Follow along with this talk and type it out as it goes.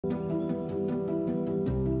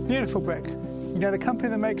Beautiful brick. You know, the company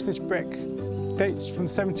that makes this brick dates from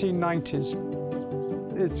the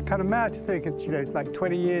 1790s. It's kind of mad to think it's, like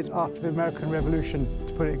 20 years after the American Revolution,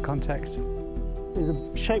 to put it in context.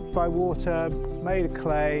 It's shaped by water, made of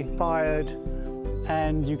clay, fired,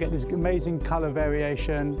 and you get this amazing colour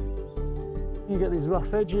variation. You get these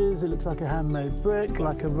rough edges, it looks like a handmade brick,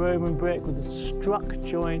 like a Roman brick with a struck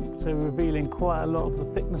joint, so revealing quite a lot of the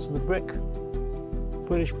thickness of the brick.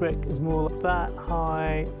 British brick is more like that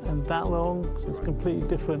high and that long, so it's completely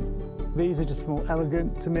different. These are just more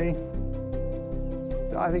elegant to me.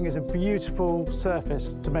 I think it's a beautiful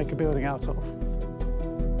surface to make a building out of.